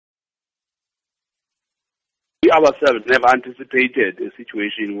We ourselves never anticipated a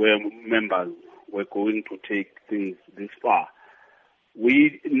situation where members were going to take things this far.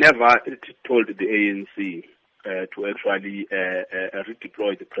 We never told the ANC to actually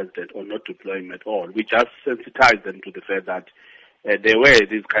redeploy the president or not deploy him at all. We just sensitized them to the fact that there were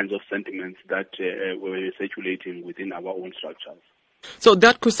these kinds of sentiments that were circulating within our own structures. So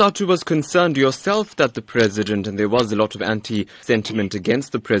that COSATU was concerned yourself that the president, and there was a lot of anti-sentiment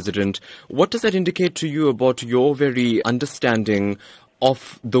against the president. What does that indicate to you about your very understanding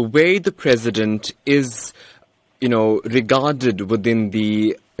of the way the president is, regarded within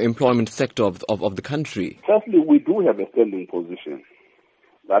the employment sector of the country? Firstly, we do have a standing position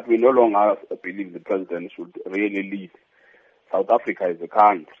that we no longer believe the president should really lead South Africa as a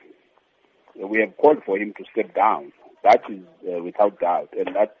country. We have called for him to step down. That is without doubt.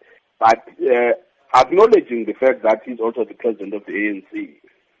 But acknowledging the fact that he's also the president of the ANC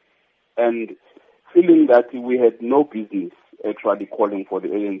and feeling that we had no business actually calling for the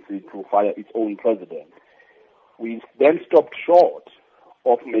ANC to fire its own president, we then stopped short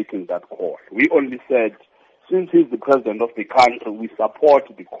of making that call. We only said, since he's the president of the country, we support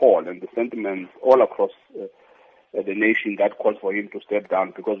the call and the sentiments all across the nation that calls for him to step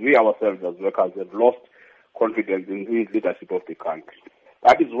down, because we ourselves as workers have lost confidence in his leadership of the country.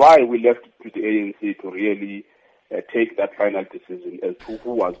 That is why we left it to the ANC to really take that final decision as to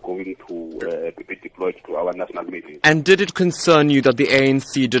who was going to be deployed to our national meeting. And did it concern you that the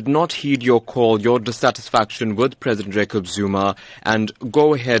ANC did not heed your call, your dissatisfaction with President Jacob Zuma, and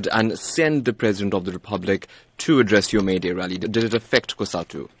go ahead and send the President of the Republic to address your May Day rally? Did it affect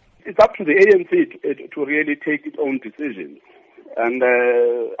COSATU? It's up to the ANC to really take its own decisions. And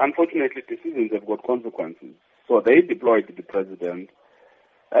unfortunately, decisions have got consequences. So they deployed the president,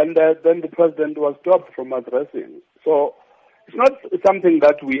 and then the president was stopped from addressing. So it's not something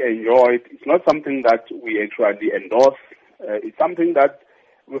that we enjoyed. It's not something that we actually endorse. It's something that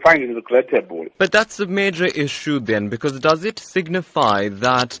we find regrettable. But that's a major issue then, because does it signify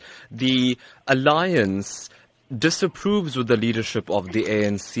that the alliance disapproves with the leadership of the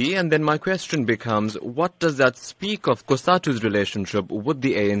ANC? And then my question becomes, what does that speak of COSATU's relationship with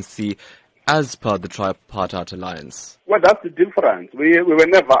the ANC as per the tripartite alliance? Well, that's the difference. We were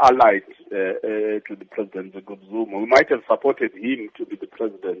never allied to the president, Jacob Zuma. We might have supported him to be the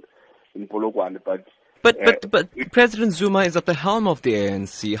president in Polokwane, but President Zuma is at the helm of the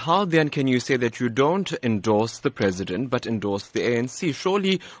ANC. How then can you say that you don't endorse the president but endorse the ANC?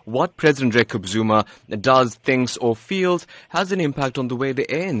 Surely what President Jacob Zuma does, thinks or feels has an impact on the way the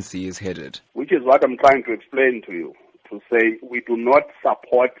ANC is headed. Which is what I'm trying to explain to you, to say we do not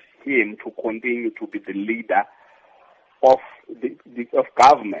support him to continue to be the leader of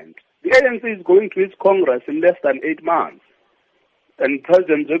government. The ANC is going to its Congress in less than 8 months. And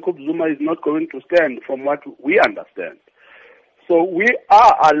President Jacob Zuma is not going to stand, from what we understand. So we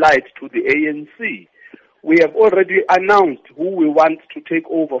are allied to the ANC. We have already announced who we want to take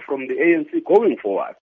over from the ANC going forward.